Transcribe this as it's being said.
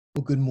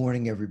Well, good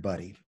morning,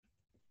 everybody.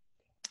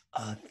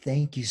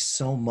 Thank you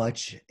so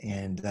much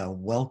and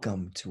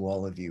welcome to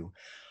all of you.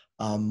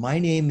 My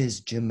name is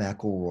Jim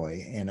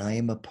McElroy, and I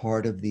am a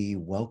part of the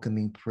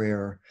Welcoming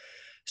Prayer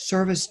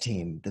service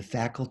team, the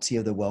faculty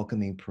of the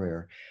Welcoming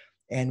Prayer.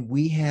 And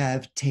we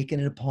have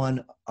taken it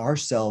upon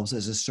ourselves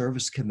as a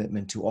service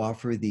commitment to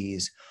offer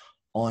these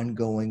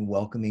ongoing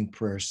welcoming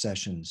prayer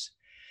sessions.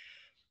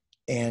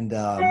 And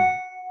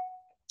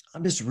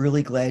I'm just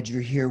really glad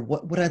you're here.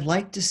 What I'd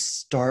like to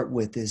start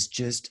with is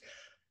just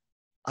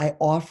I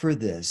offer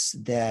this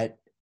that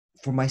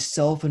for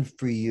myself and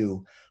for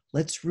you,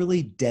 let's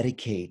really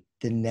dedicate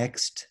the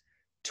next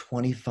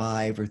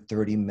 25 or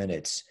 30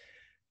 minutes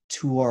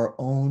to our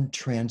own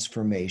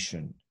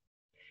transformation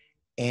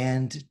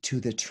and to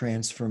the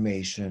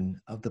transformation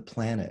of the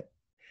planet.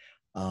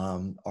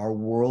 Our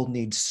world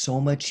needs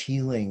so much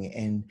healing,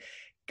 and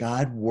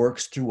God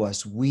works through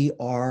us. We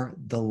are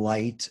the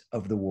light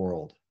of the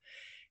world.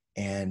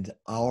 And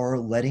our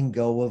letting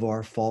go of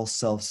our false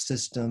self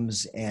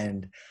systems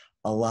and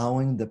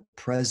allowing the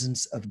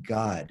presence of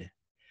God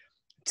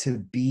to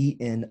be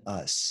in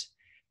us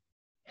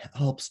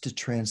helps to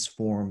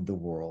transform the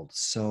world.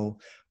 So,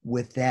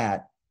 with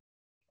that,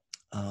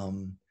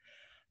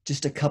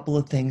 just a couple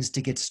of things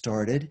to get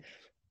started.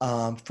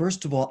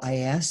 First of all, I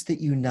ask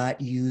that you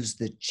not use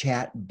the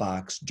chat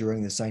box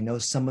during this. I know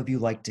some of you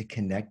like to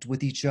connect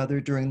with each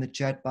other during the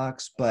chat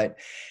box, but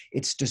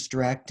it's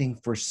distracting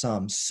for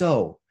some.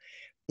 So,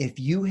 if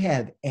you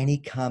have any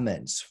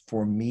comments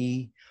for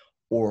me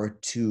or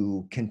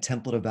to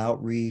Contemplative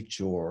Outreach,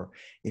 or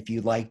if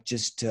you'd like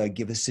just to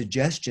give a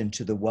suggestion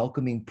to the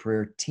Welcoming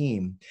Prayer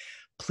team,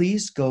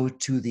 please go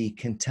to the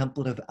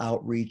Contemplative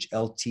Outreach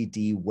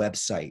LTD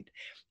website.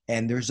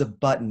 And there's a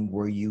button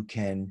where you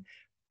can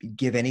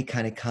give any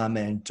kind of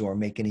comment or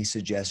make any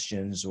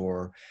suggestions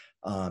or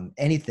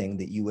anything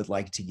that you would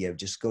like to give.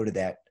 Just go to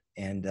that.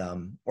 And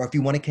or if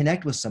you want to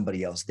connect with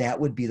somebody else, that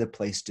would be the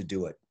place to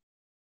do it.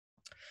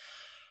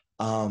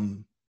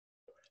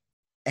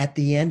 At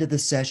the end of the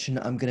session,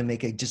 I'm going to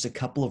make just a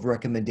couple of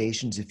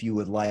recommendations if you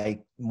would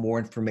like more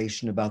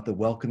information about the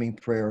welcoming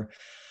prayer.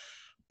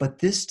 But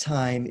this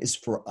time is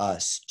for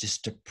us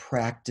just to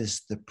practice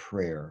the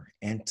prayer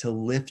and to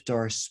lift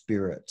our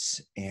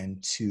spirits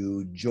and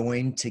to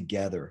join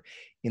together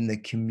in the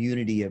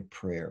community of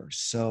prayer.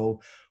 So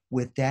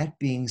with that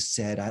being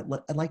said, I'd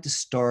like to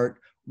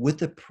start with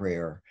the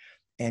prayer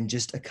and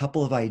just a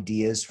couple of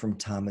ideas from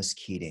Thomas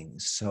Keating.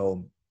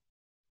 So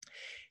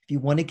if you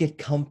want to get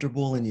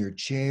comfortable in your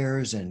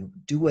chairs and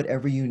do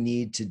whatever you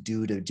need to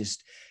do to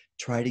just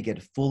try to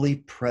get fully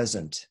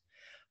present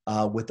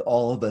with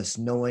all of us,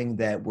 knowing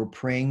that we're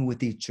praying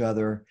with each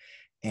other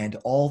and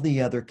all the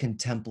other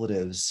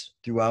contemplatives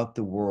throughout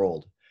the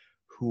world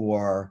who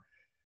are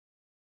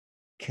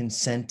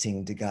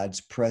consenting to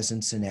God's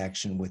presence and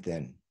action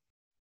within.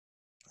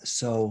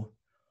 So,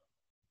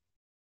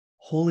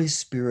 Holy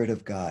Spirit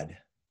of God,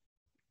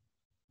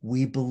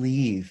 we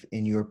believe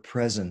in your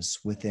presence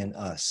within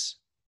us.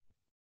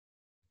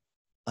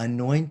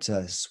 Anoint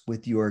us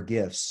with your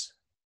gifts.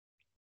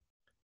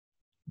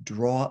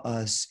 Draw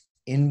us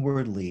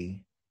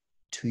inwardly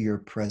to your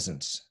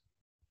presence.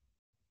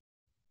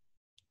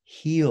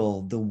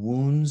 Heal the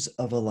wounds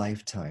of a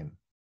lifetime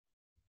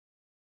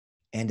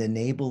and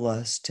enable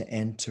us to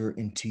enter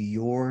into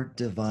your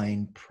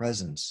divine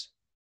presence,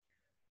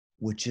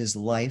 which is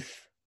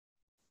life,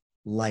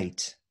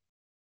 light,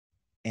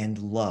 and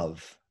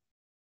love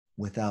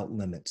without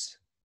limits.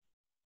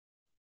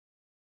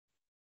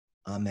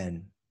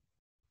 Amen.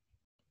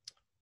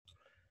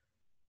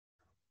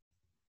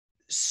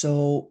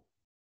 So,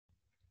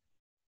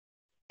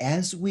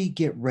 as we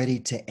get ready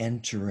to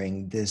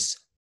entering this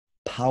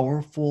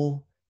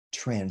powerful,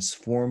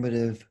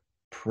 transformative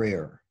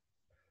prayer,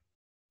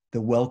 the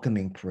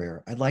welcoming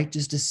prayer, I'd like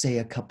just to say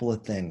a couple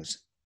of things.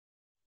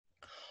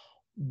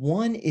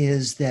 One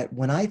is that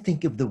when I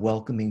think of the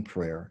welcoming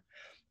prayer,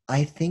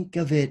 I think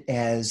of it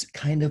as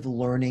kind of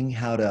learning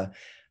how to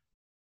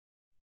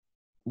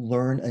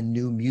learn a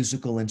new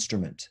musical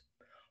instrument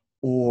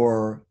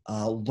or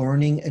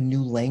learning a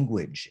new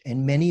language.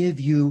 And many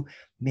of you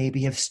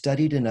maybe have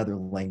studied another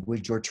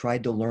language or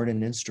tried to learn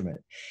an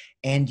instrument.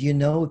 And you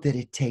know that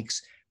it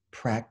takes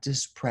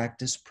practice,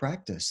 practice,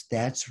 practice.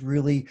 That's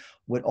really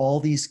what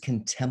all these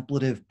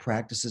contemplative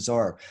practices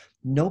are.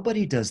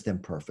 Nobody does them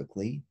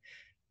perfectly.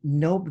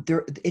 No,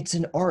 it's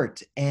an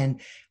art. And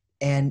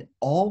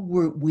all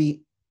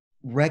we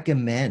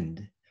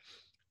recommend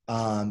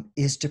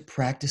is to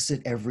practice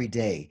it every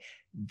day.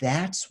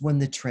 That's when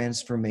the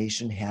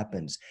transformation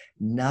happens,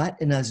 not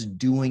in us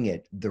doing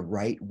it the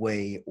right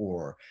way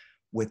or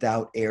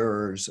without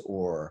errors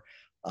or,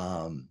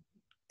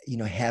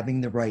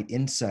 having the right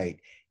insight.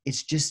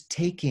 It's just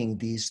taking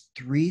these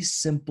three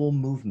simple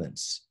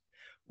movements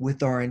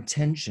with our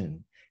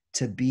intention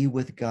to be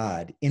with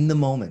God in the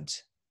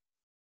moment,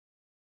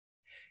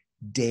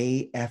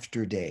 day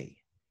after day,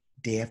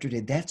 day after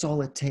day. That's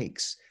all it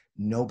takes.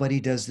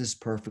 Nobody does this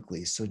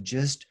perfectly. So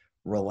just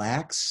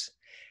relax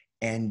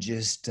and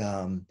just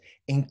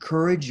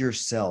encourage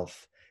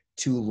yourself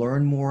to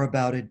learn more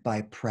about it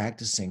by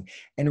practicing.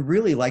 And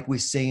really, like we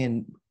say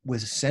in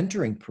with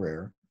centering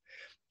prayer,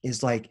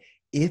 is like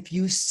if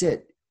you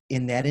sit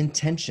in that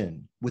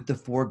intention with the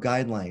 4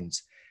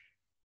 guidelines,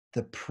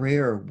 the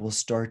prayer will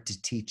start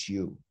to teach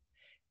you.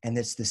 And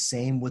it's the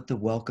same with the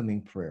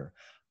welcoming prayer.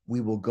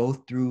 We will go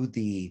through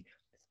the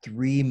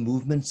 3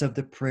 movements of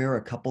the prayer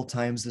a couple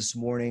times this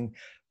morning,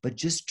 but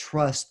just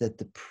trust that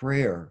the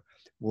prayer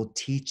will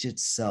teach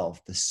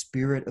itself. The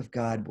Spirit of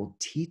God will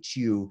teach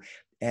you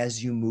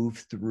as you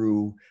move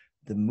through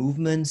the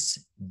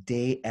movements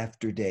day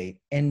after day,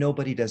 and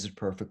nobody does it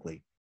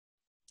perfectly.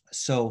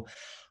 So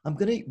I'm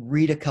going to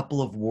read a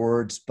couple of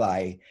words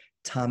by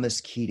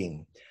Thomas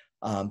Keating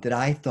that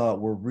I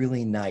thought were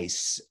really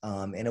nice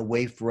and a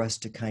way for us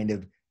to kind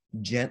of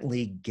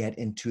gently get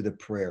into the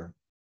prayer.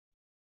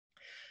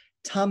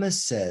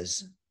 Thomas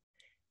says,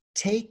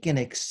 "Take and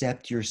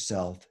accept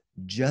yourself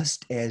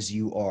just as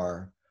you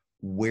are,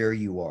 where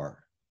you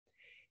are.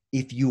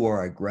 If you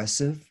are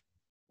aggressive,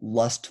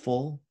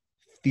 lustful,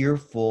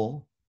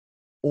 fearful,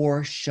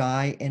 or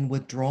shy and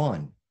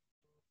withdrawn,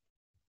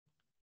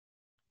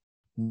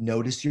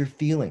 notice your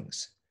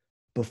feelings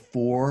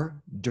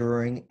before,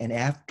 during, and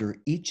after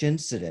each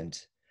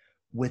incident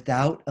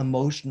without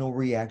emotional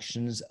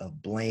reactions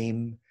of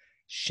blame,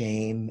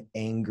 shame,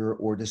 anger,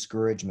 or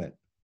discouragement.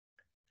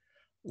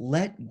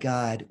 Let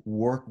God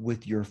work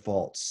with your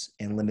faults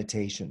and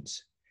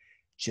limitations.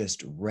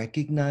 Just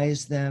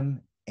recognize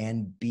them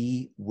and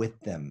be with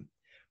them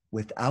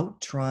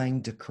without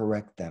trying to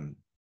correct them.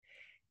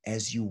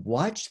 As you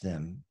watch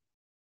them,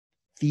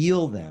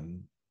 feel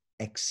them,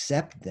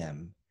 accept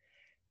them,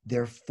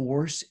 their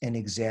force and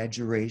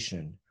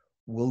exaggeration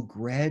will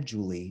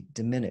gradually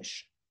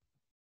diminish.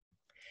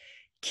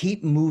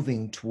 Keep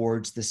moving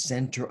towards the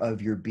center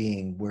of your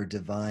being where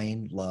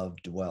divine love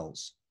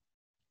dwells.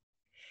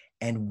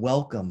 And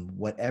welcome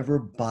whatever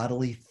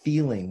bodily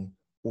feeling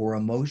or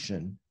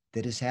emotion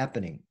that is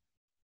happening.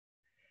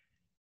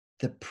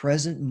 The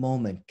present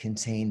moment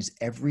contains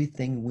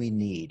everything we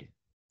need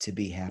to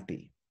be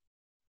happy.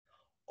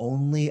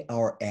 Only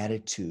our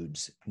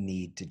attitudes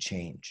need to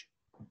change."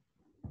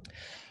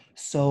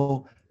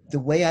 So the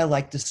way I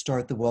like to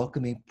start the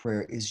welcoming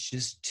prayer is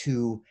just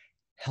to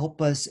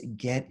help us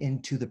get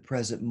into the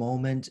present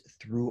moment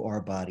through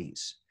our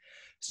bodies.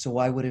 So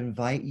I would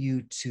invite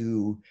you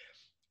to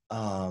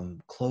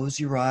close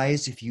your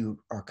eyes if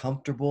you are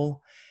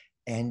comfortable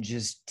and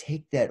just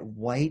take that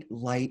white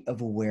light of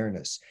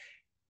awareness.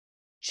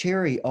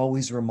 Cherry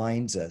always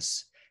reminds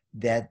us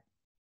that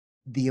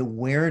the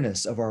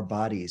awareness of our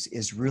bodies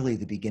is really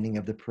the beginning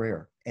of the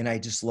prayer. And I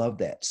just love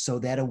that. So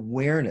that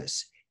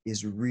awareness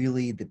is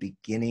really the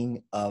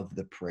beginning of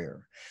the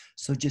prayer.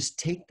 So just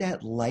take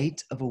that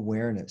light of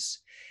awareness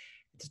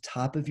at the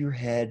top of your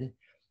head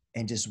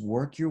and just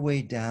work your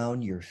way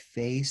down your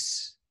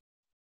face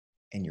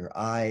and your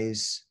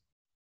eyes,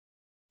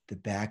 the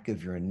back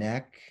of your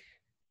neck,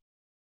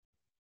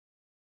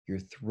 your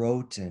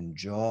throat and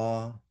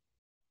jaw,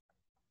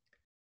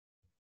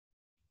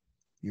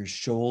 your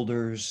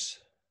shoulders,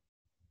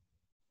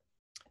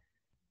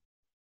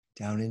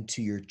 down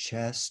into your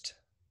chest.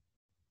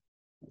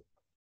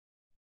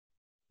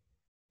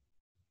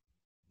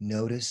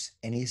 Notice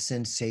any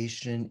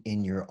sensation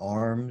in your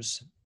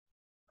arms,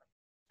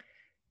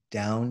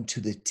 down to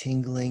the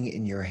tingling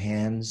in your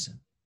hands.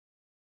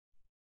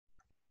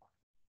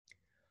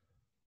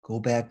 Go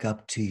back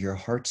up to your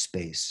heart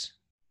space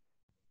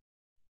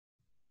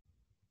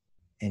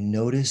and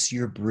notice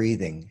your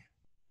breathing.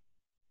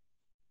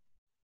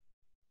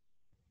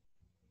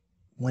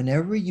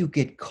 Whenever you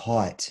get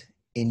caught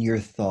in your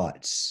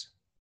thoughts,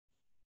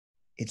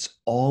 it's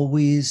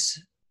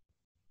always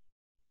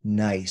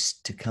nice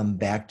to come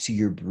back to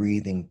your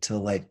breathing, to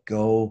let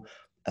go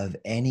of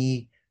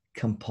any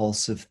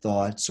compulsive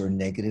thoughts or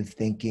negative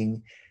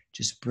thinking.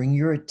 Just bring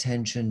your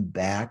attention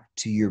back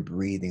to your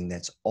breathing.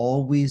 That's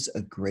always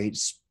a great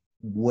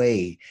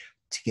way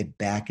to get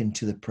back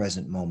into the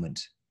present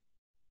moment.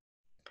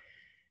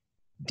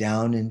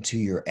 Down into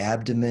your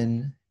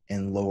abdomen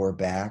and lower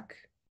back,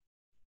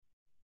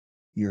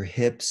 your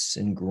hips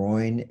and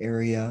groin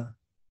area,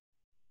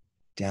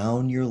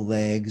 down your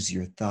legs,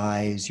 your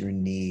thighs, your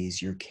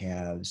knees, your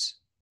calves,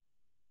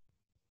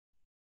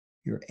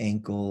 your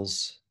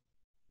ankles,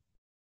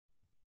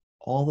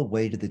 all the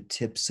way to the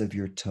tips of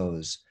your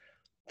toes.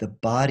 The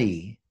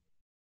body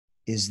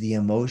is the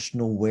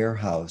emotional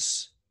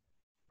warehouse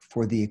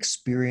for the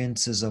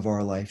experiences of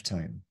our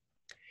lifetime.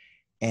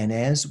 And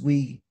as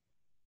we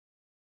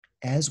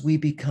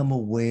become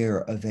aware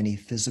of any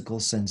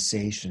physical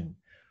sensation,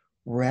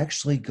 we're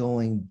actually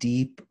going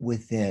deep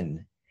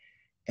within.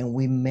 And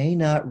we may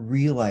not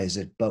realize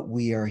it, but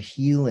we are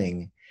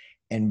healing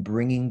and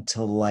bringing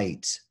to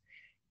light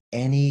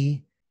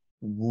any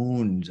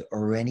wound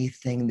or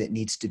anything that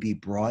needs to be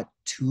brought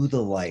to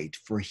the light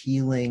for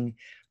healing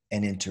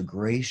and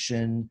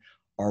integration,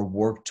 our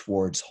work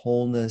towards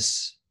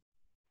wholeness,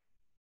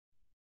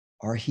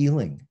 our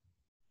healing.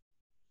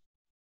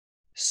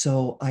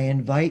 So I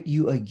invite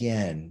you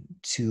again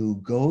to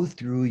go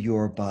through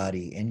your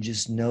body and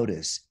just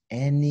notice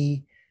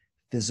any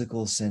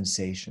physical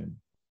sensation.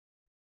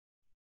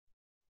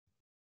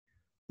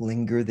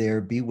 Linger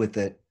there, be with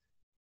it,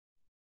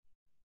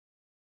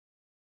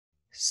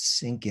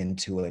 sink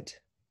into it,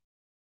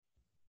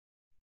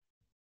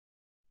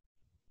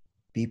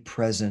 be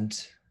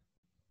present,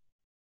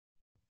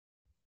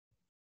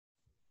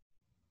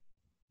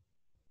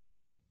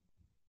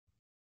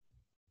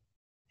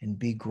 and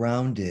be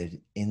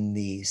grounded in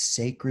the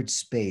sacred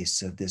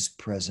space of this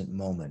present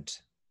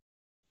moment.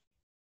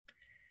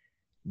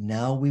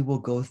 Now we will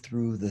go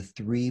through the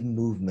 3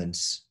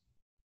 movements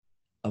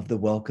of the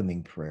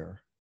welcoming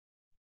prayer.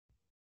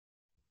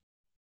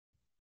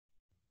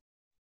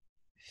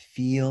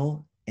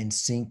 Feel and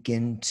sink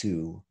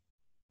into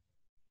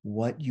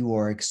what you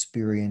are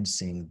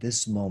experiencing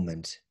this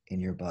moment in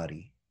your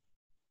body.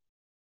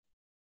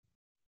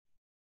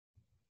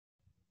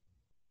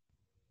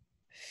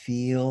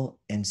 Feel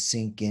and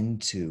sink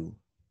into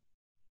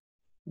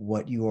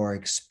what you are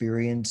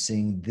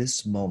experiencing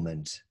this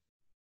moment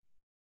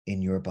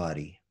in your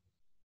body.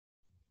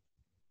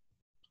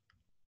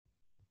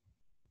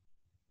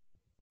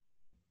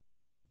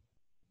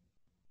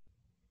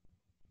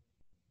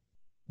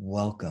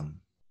 Welcome.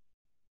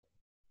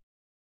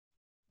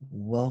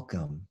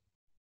 Welcome.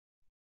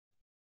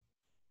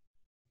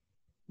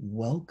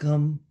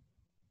 Welcome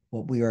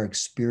what we are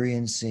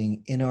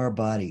experiencing in our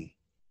body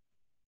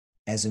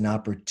as an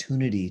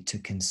opportunity to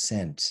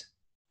consent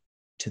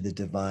to the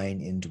divine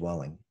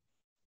indwelling.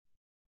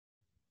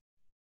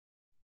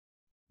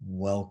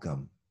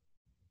 Welcome.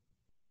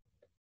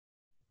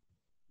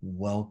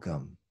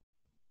 Welcome.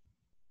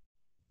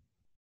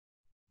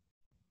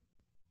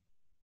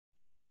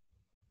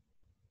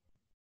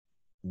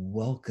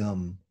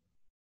 Welcome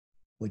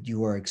what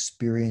you are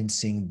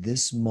experiencing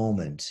this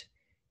moment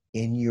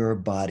in your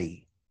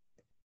body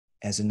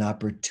as an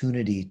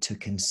opportunity to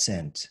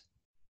consent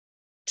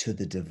to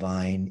the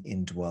divine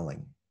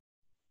indwelling.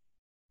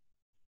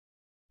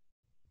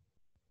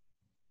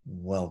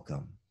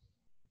 Welcome.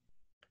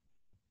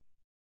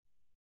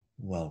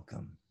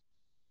 Welcome.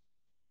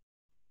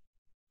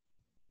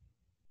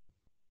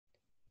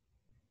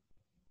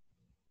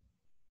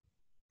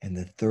 And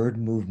the 3rd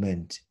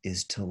movement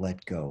is to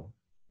let go.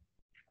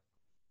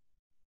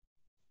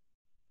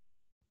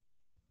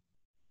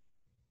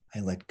 I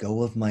let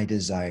go of my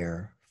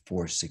desire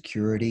for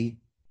security,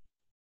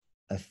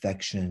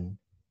 affection,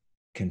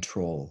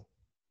 control,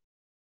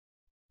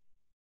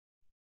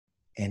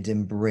 and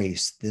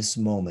embrace this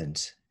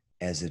moment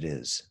as it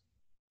is.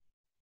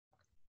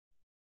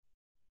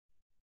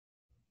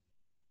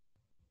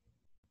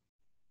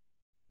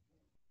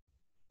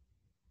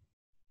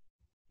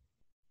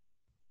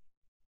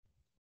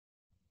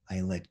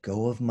 I let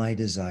go of my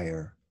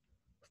desire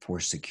for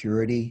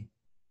security,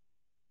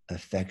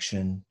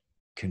 affection,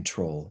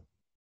 control,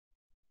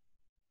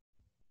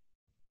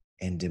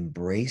 and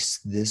embrace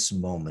this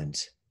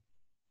moment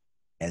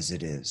as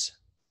it is.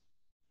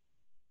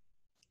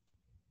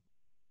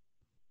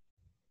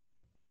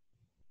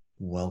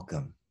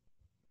 Welcome.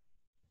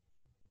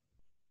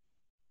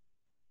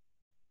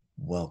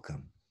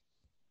 Welcome.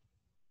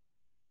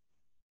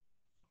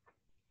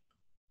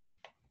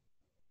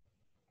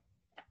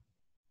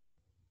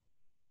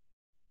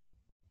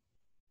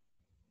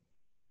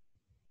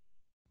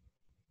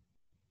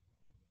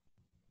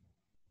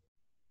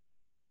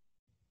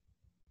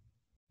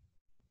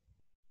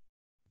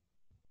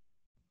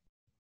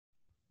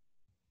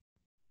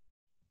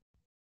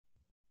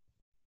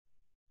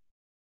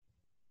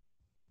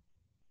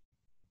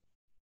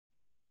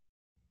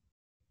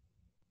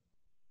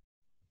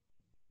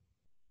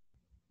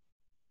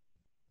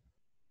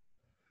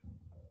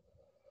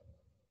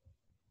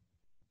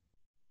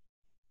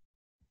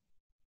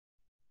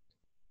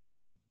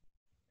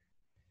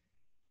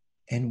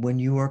 And when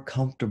you are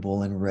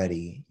comfortable and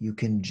ready, you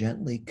can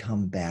gently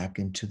come back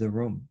into the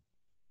room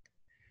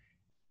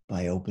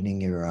by opening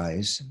your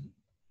eyes.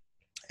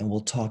 And we'll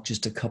talk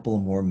just a couple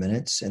of more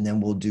minutes, and then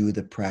we'll do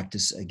the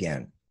practice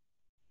again.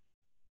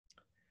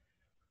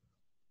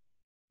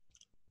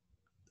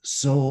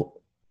 So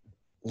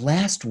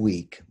last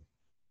week,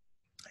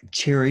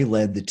 Cherry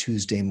led the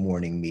Tuesday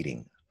morning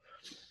meeting.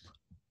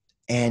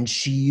 And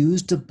she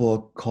used a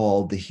book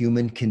called The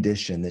Human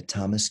Condition that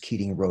Thomas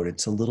Keating wrote.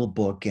 It's a little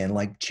book. And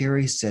like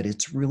Cherry said,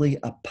 it's really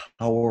a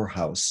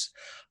powerhouse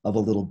of a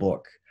little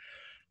book.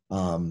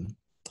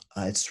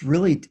 It's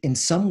really, in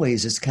some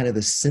ways, it's kind of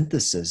a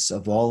synthesis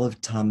of all of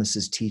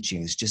Thomas's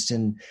teachings. Just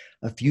in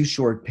a few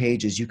short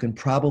pages, you can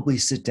probably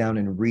sit down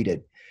and read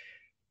it,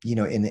 in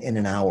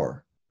an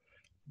hour.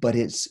 But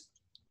it's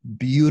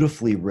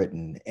beautifully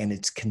written, and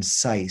it's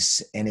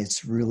concise, and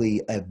it's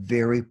really a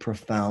very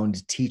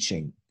profound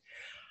teaching.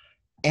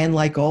 And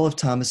like all of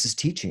Thomas's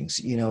teachings,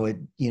 you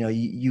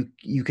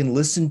can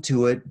listen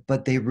to it,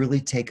 but they really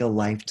take a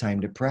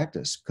lifetime to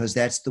practice, because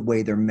that's the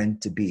way they're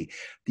meant to be.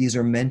 These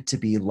are meant to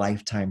be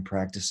lifetime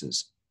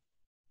practices.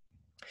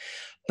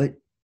 But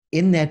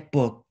in that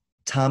book,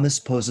 Thomas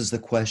poses the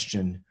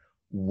question,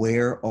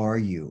 where are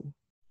you?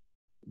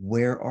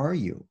 Where are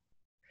you?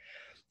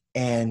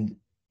 And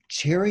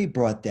Cherry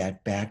brought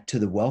that back to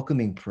the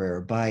welcoming prayer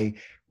by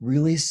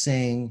really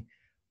saying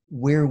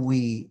where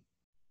we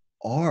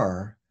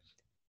are,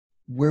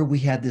 where we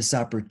have this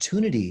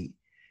opportunity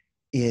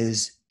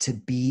is to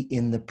be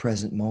in the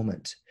present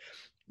moment.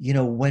 You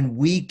know, when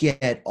we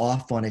get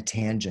off on a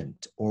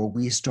tangent or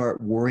we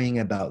start worrying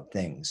about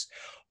things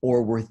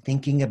or we're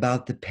thinking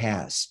about the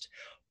past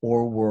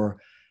or we're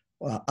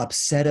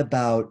upset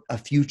about a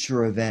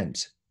future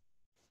event,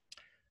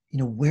 you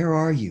know, where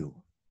are you?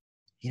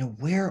 You know,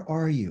 where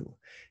are you?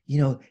 You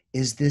know,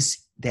 is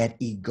this that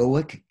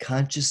egoic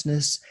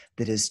consciousness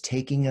that is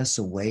taking us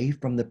away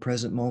from the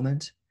present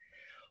moment?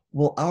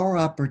 Well, our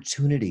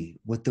opportunity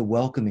with the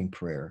welcoming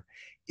prayer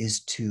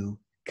is to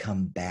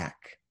come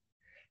back.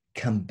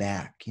 Come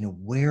back. You know,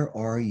 where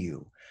are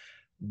you?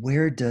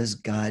 Where does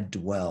God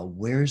dwell?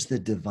 Where's the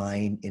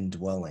divine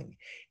indwelling?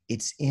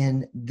 It's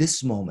in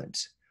this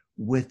moment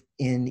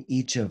within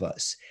each of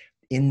us,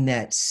 in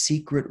that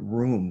secret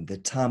room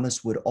that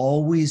Thomas would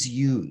always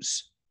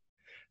use,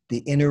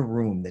 the inner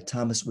room that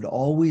Thomas would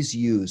always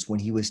use when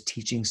he was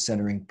teaching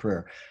centering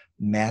prayer.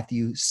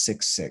 Matthew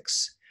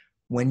 6:6.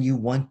 When you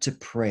want to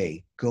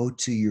pray, go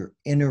to your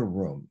inner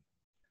room,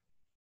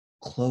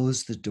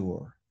 close the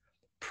door,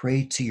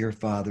 pray to your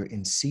Father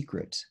in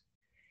secret,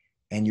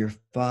 and your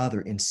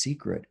Father in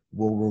secret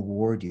will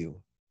reward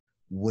you.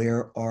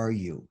 Where are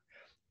you?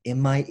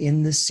 Am I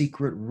in the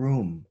secret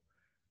room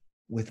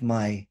with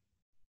my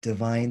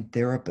divine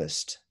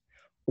therapist?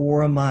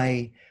 Or am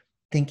I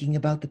thinking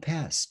about the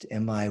past?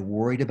 Am I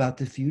worried about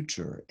the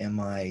future? Am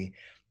I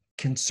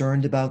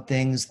concerned about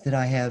things that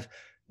I have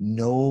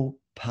no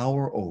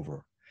power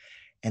over?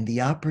 And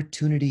the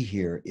opportunity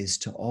here is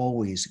to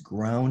always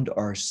ground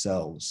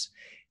ourselves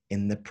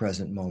in the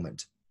present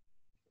moment.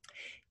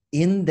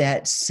 In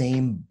that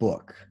same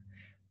book,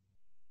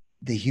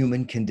 The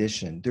Human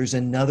Condition, there's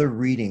another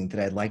reading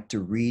that I'd like to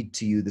read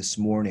to you this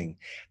morning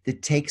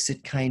that takes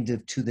it kind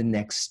of to the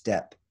next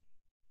step.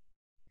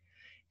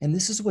 And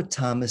this is what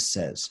Thomas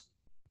says.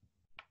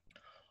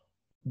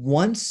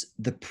 Once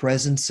the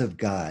presence of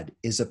God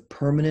is a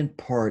permanent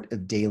part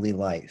of daily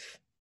life,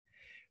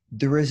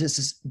 there is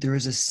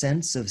a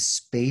sense of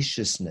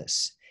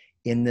spaciousness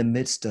in the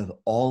midst of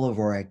all of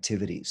our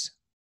activities.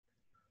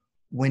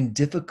 When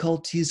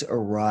difficulties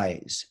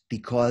arise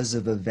because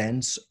of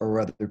events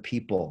or other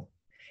people,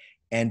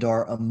 and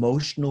our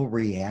emotional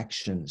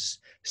reactions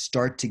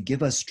start to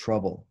give us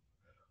trouble,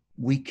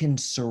 we can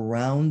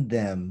surround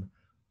them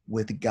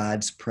with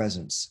God's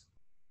presence.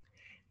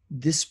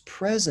 This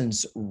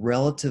presence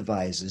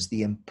relativizes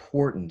the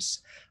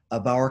importance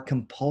of our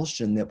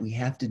compulsion that we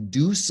have to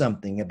do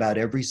something about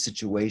every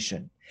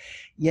situation.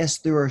 Yes,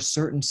 there are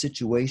certain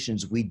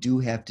situations we do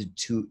have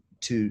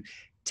to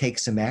take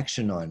some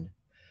action on,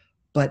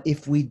 but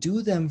if we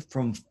do them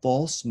from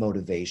false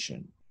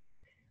motivation,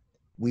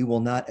 we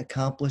will not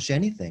accomplish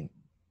anything.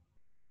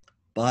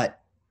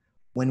 But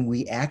when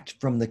we act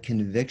from the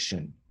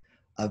conviction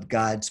of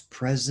God's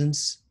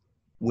presence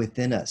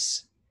within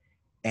us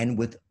and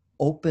with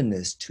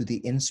openness to the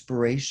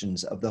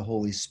inspirations of the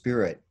Holy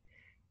Spirit,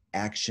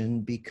 action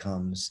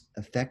becomes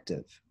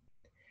effective.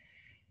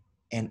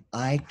 And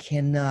I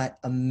cannot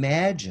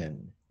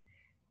imagine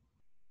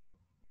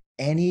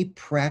any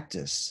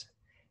practice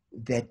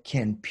that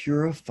can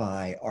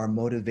purify our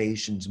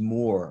motivations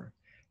more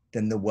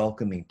than the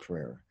welcoming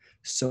prayer.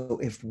 So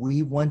if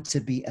we want to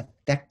be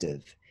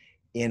effective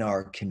in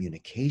our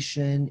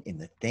communication, in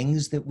the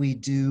things that we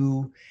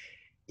do,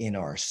 in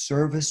our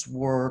service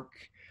work,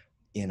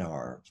 in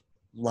our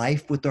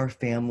life with our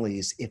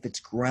families, if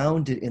it's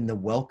grounded in the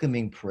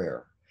welcoming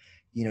prayer,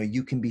 you know,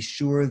 you can be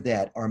sure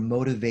that our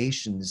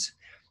motivations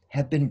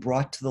have been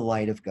brought to the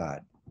light of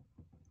God.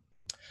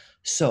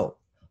 So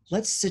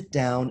let's sit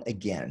down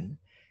again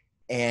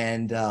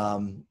and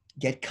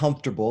get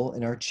comfortable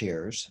in our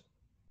chairs.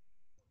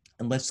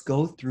 And let's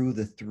go through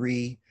the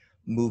 3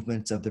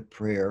 movements of the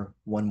prayer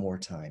one more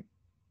time.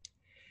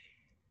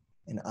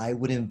 And I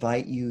would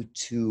invite you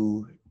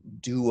to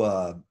do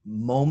a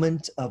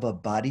moment of a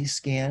body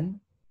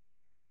scan.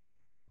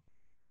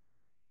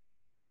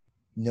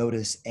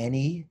 Notice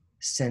any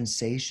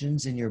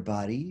sensations in your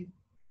body,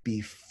 be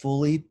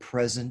fully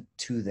present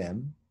to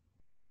them.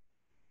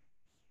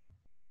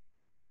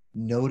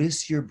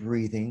 Notice your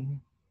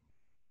breathing.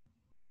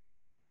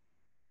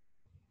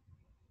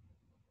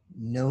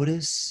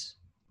 Notice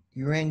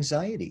your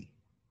anxiety.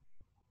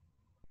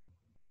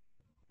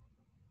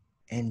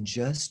 And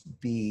just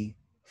be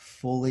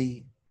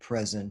fully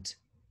present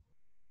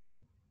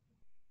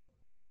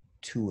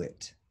to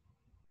it,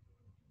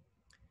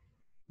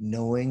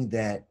 knowing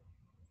that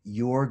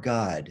your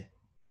God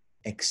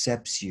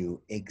accepts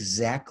you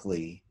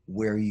exactly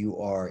where you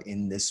are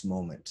in this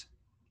moment.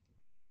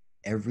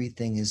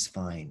 Everything is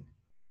fine.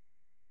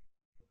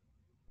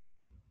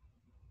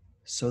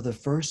 So the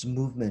first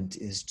movement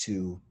is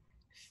to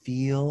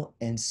feel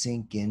and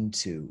sink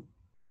into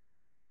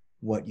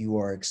what you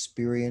are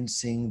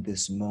experiencing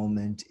this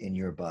moment in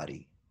your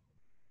body.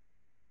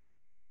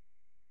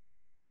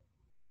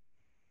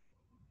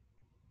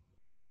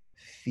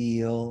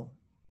 Feel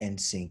and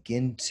sink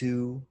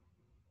into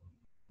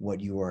what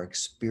you are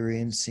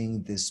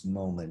experiencing this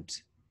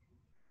moment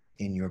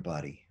in your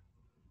body.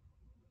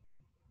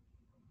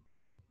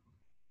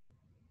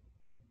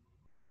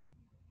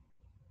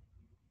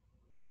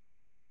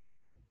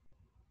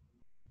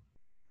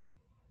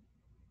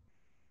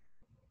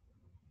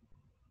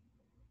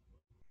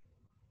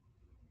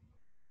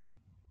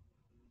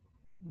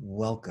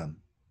 Welcome.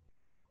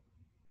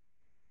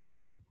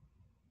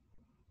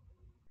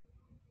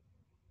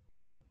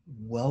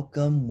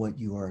 Welcome what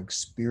you are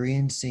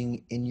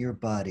experiencing in your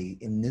body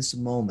in this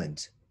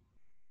moment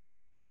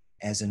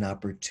as an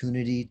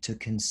opportunity to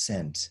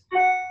consent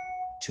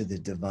to the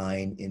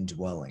divine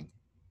indwelling.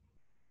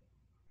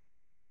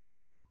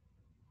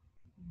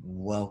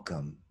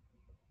 Welcome.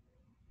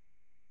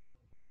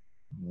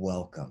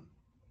 Welcome.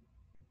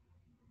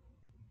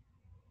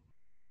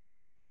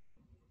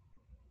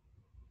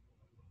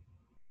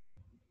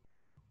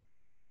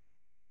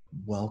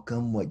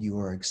 Welcome what you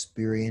are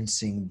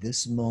experiencing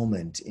this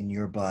moment in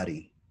your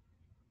body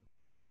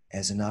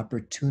as an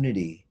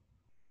opportunity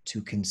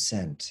to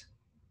consent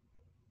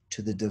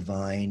to the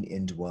divine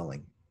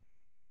indwelling.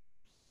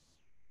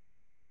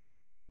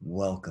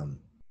 Welcome.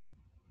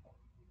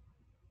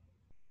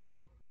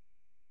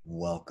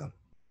 Welcome.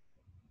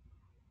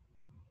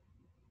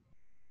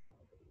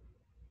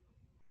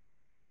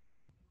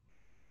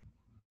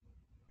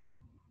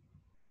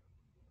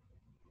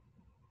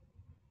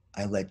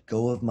 I let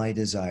go of my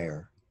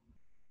desire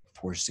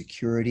for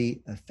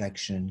security,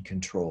 affection,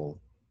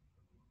 control,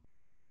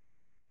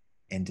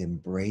 and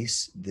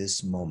embrace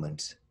this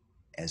moment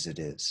as it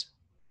is.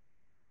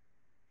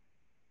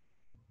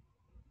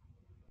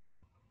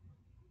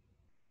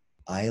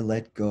 I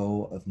let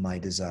go of my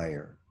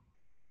desire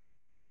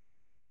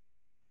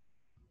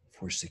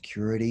for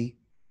security,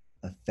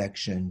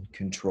 affection,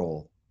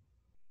 control,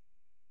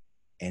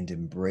 and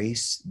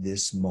embrace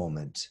this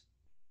moment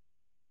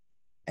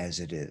as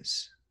it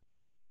is.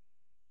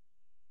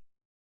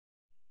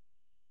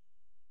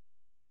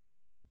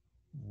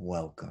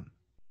 Welcome.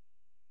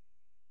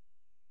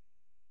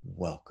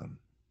 Welcome.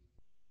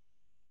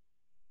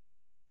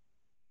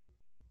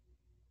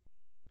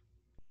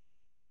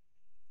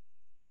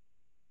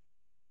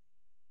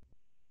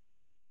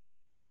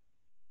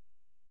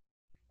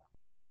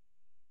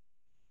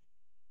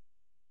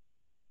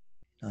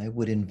 I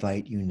would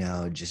invite you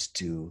now just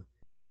to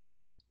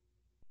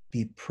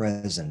be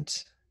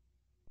present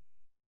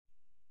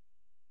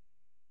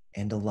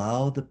and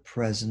allow the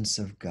presence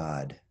of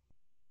God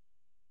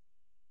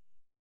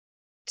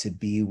to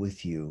be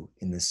with you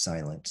in the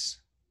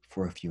silence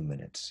for a few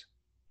minutes.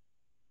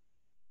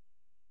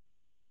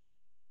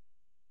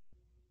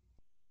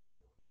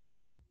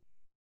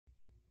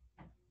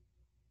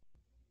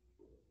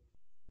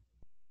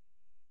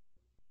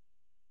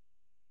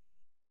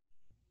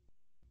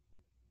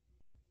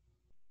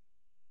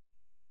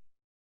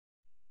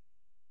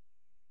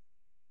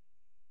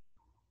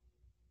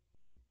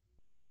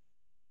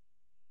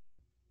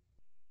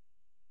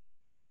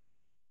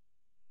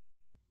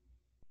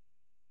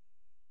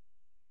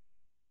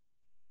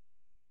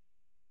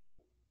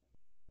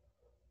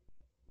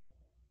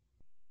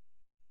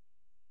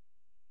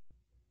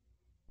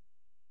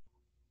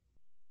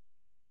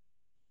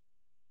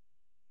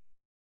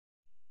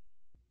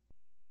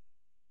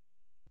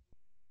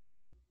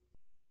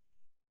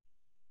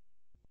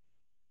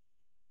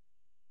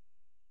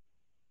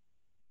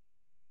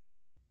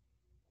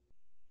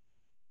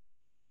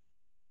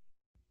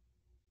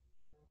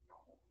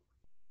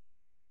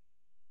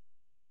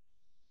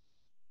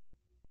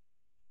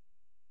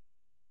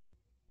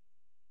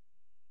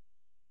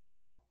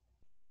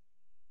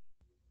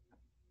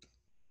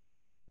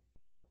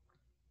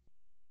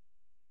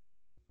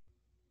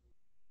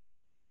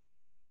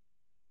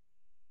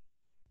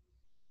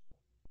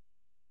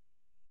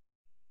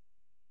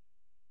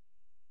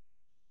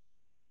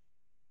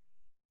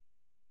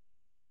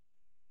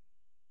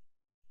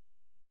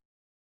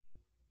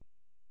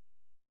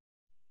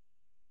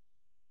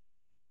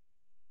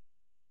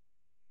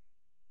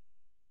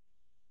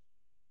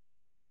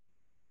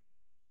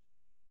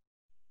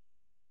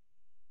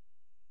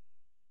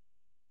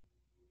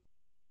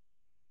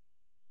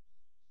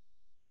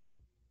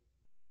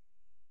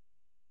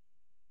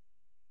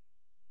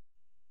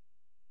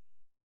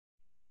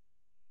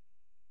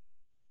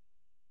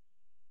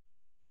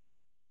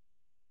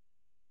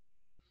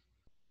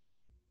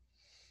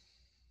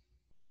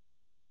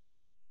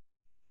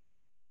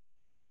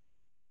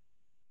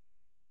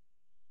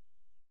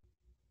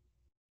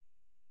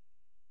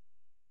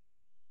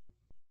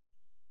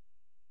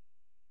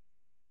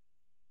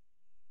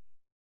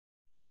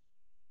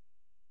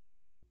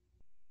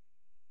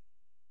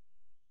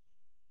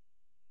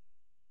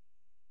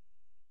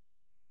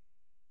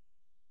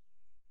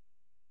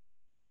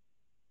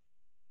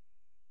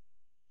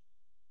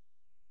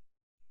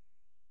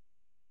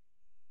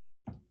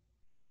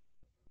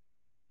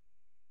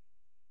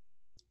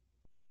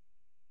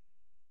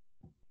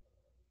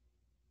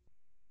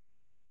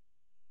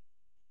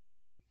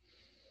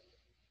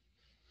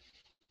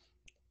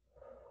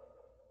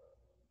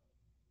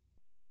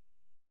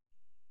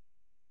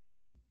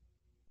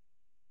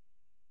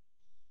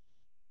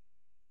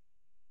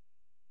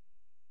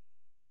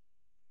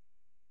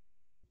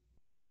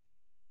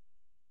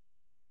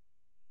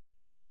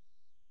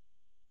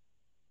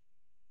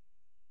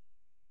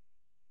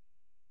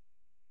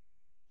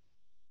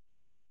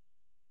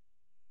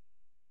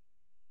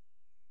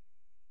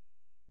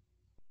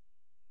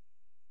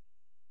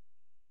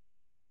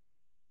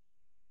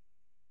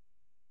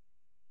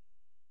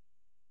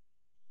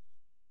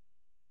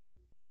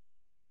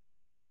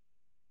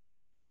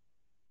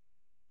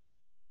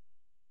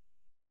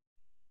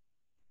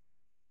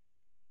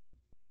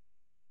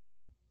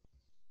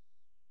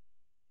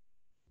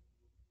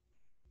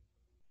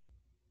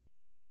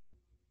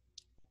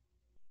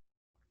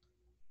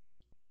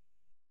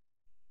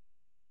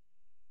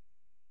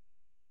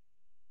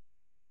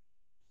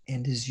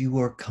 And as you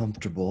are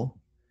comfortable,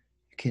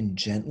 you can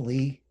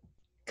gently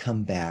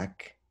come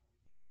back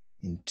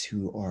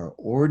into our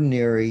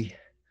ordinary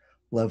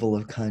level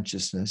of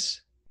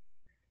consciousness.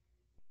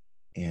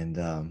 And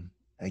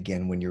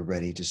again, when you're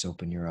ready, just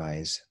open your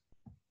eyes.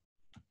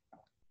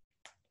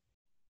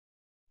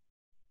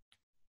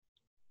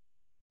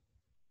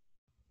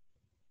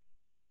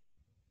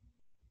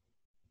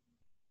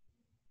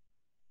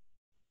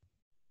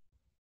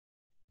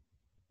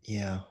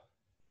 Yeah.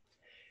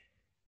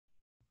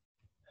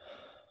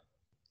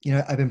 You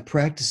know, I've been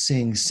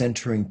practicing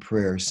centering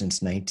prayer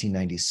since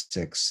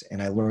 1996, and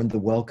I learned the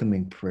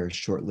welcoming prayer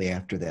shortly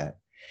after that.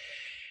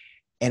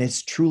 And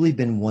it's truly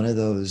been one of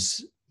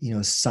those,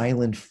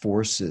 silent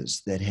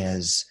forces that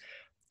has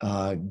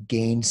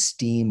gained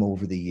steam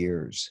over the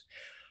years.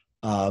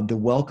 The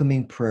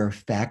welcoming prayer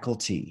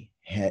faculty,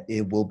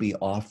 it will be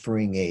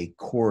offering a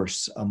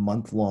course, a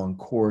month-long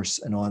course,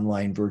 an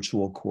online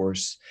virtual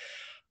course.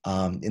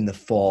 In the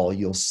fall,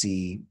 you'll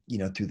see,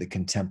 through the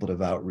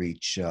Contemplative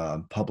Outreach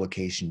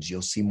publications,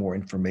 you'll see more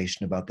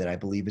information about that. I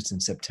believe it's in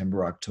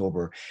September,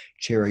 October.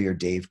 Cherry or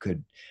Dave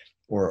could,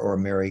 or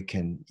Mary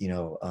can,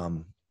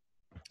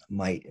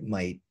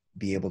 might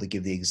be able to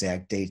give the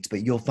exact dates,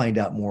 but you'll find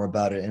out more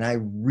about it. And I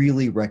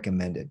really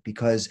recommend it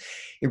because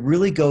it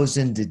really goes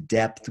into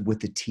depth with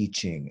the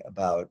teaching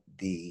about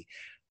the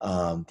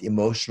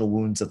emotional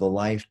wounds of a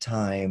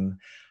lifetime,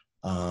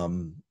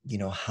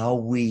 how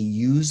we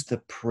use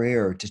the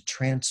prayer to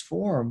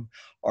transform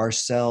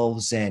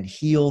ourselves and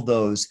heal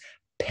those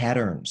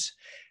patterns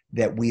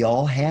that we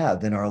all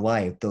have in our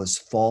life, those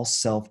false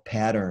self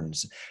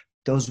patterns,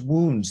 those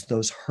wounds,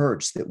 those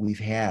hurts that we've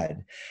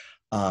had,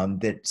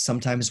 that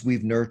sometimes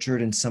we've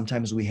nurtured and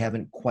sometimes we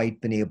haven't quite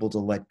been able to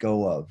let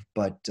go of.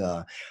 But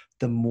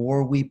the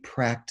more we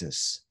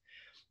practice,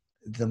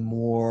 the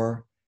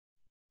more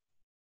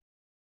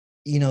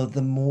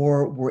the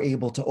more we're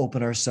able to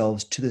open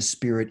ourselves to the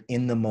spirit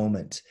in the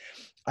moment.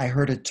 I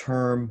heard a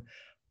term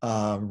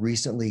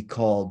recently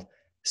called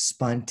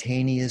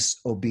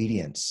spontaneous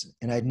obedience,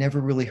 and I'd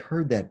never really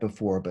heard that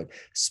before, but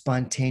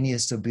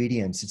spontaneous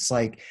obedience, it's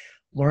like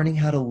learning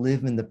how to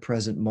live in the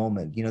present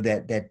moment,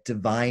 that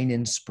divine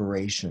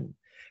inspiration,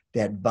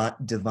 that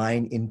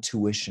divine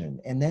intuition.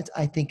 And that,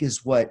 I think,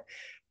 is what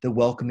the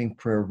welcoming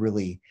prayer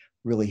really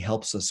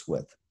helps us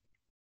with.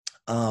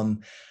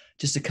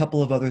 Just a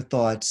couple of other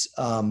thoughts.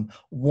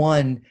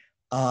 One,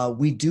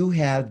 we do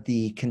have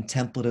the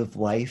Contemplative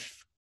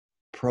Life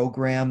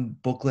program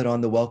booklet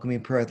on the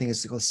welcoming prayer. I think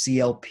it's called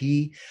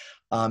CLP,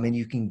 and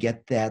you can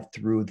get that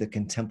through the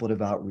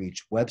Contemplative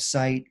Outreach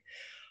website.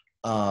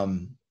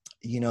 And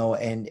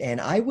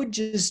I would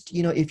just,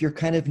 if you're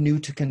kind of new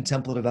to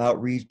Contemplative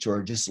Outreach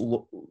or just,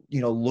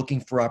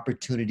 looking for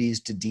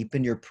opportunities to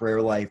deepen your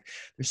prayer life,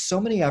 there's so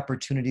many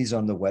opportunities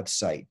on the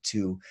website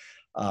to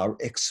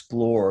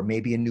explore,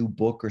 maybe a new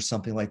book or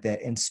something like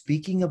that. And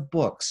speaking of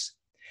books,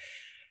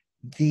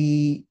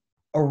 the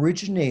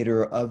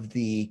originator of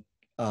the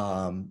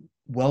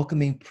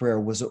welcoming prayer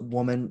was a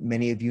woman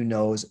many of you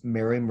know as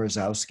Mary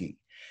Mrozowski.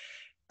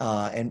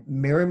 And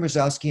Mary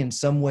Mrozowski, in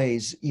some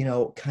ways,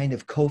 kind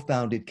of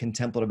co-founded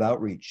Contemplative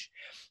Outreach.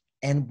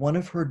 And one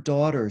of her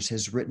daughters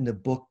has written a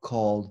book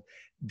called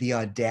The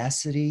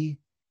Audacity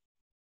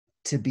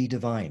to be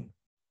Divine.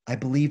 I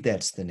believe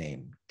that's the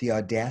name, The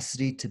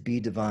Audacity to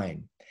be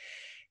Divine.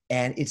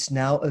 And it's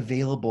now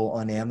available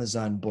on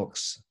Amazon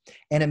Books.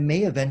 And it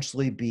may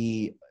eventually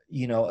be,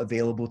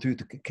 available through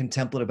the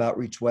Contemplative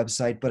Outreach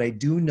website, but I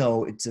do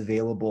know it's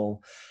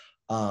available.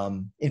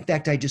 In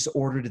fact, I just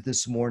ordered it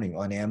this morning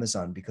on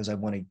Amazon because I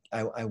wanted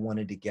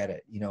to get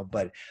it,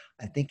 but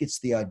I think it's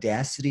The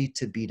Audacity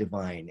to be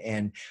Divine.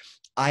 And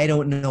I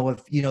don't know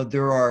if,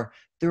 there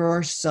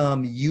are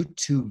some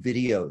YouTube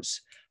videos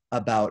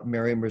about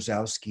Mary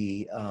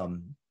Mrozowski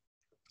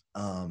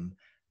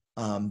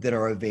that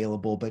are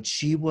available, but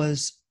she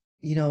was,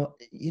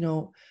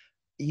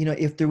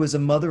 if there was a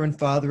mother and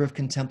father of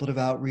Contemplative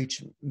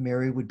Outreach,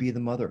 Mary would be the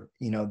mother.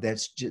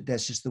 That's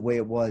just the way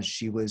it was.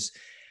 She was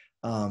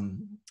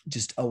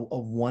just a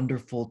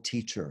wonderful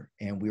teacher,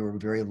 and we were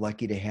very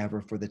lucky to have her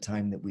for the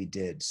time that we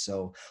did.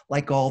 So,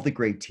 like all the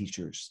great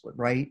teachers,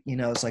 right?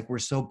 It's like we're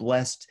so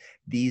blessed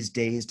these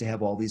days to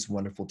have all these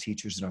wonderful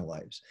teachers in our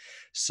lives.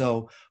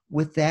 So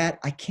with that,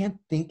 I can't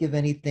think of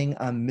anything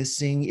I'm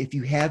missing. If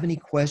you have any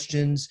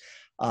questions,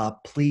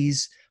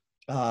 please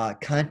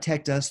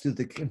contact us through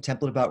the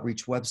Contemplative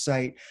Outreach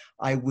website.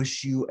 I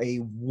wish you a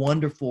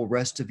wonderful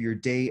rest of your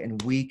day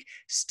and week.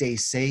 Stay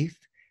safe,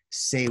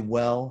 stay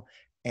well,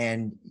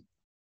 and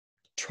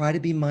try to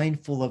be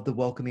mindful of the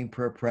welcoming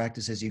prayer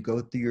practice as you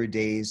go through your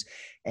days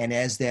and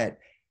as that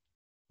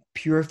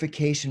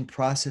purification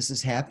process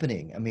is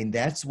happening. I mean,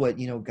 that's what,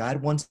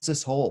 God wants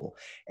us whole.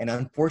 And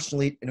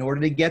unfortunately, in order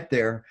to get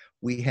there,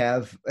 we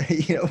have,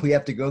 we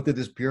have to go through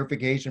this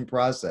purification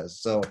process.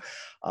 So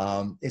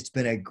it's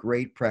been a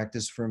great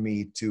practice for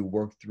me to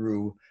work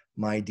through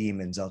my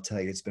demons. I'll tell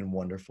you, it's been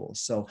wonderful.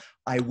 So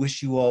I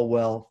wish you all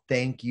well.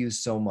 Thank you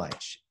so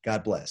much.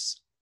 God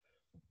bless.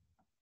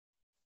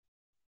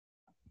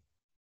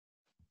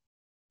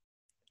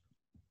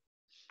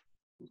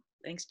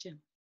 Thanks, Jim.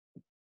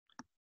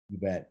 You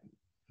bet.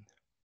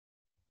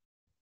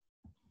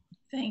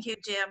 Thank you,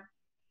 Jim.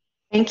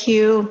 Thank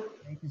you.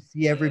 Great to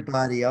see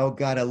everybody. Oh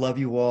God, I love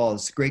you all.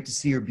 It's great to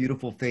see your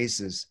beautiful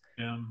faces.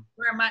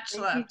 We're much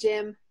Thank loved. you,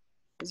 Jim. It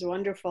was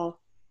wonderful.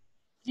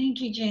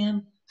 Thank you,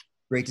 Jim.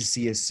 Great to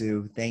see you,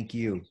 Sue. Thank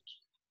you.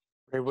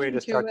 Great way to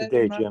Thank you start the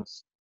very day, Jim. much.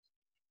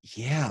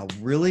 Yeah,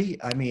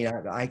 really? I mean,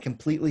 I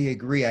completely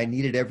agree. I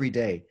need it every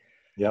day.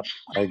 Yep,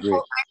 I agree.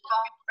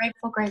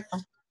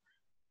 Grateful.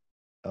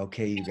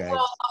 Okay, you guys. Well,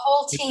 the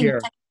whole Take team.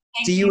 care.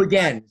 Thank See you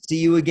again. See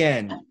you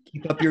again.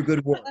 Keep up your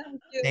good work.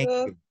 Thank you. Thank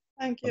you.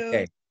 Thank you.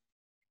 Okay.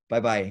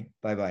 Bye-bye.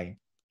 Bye-bye.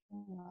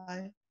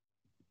 Bye.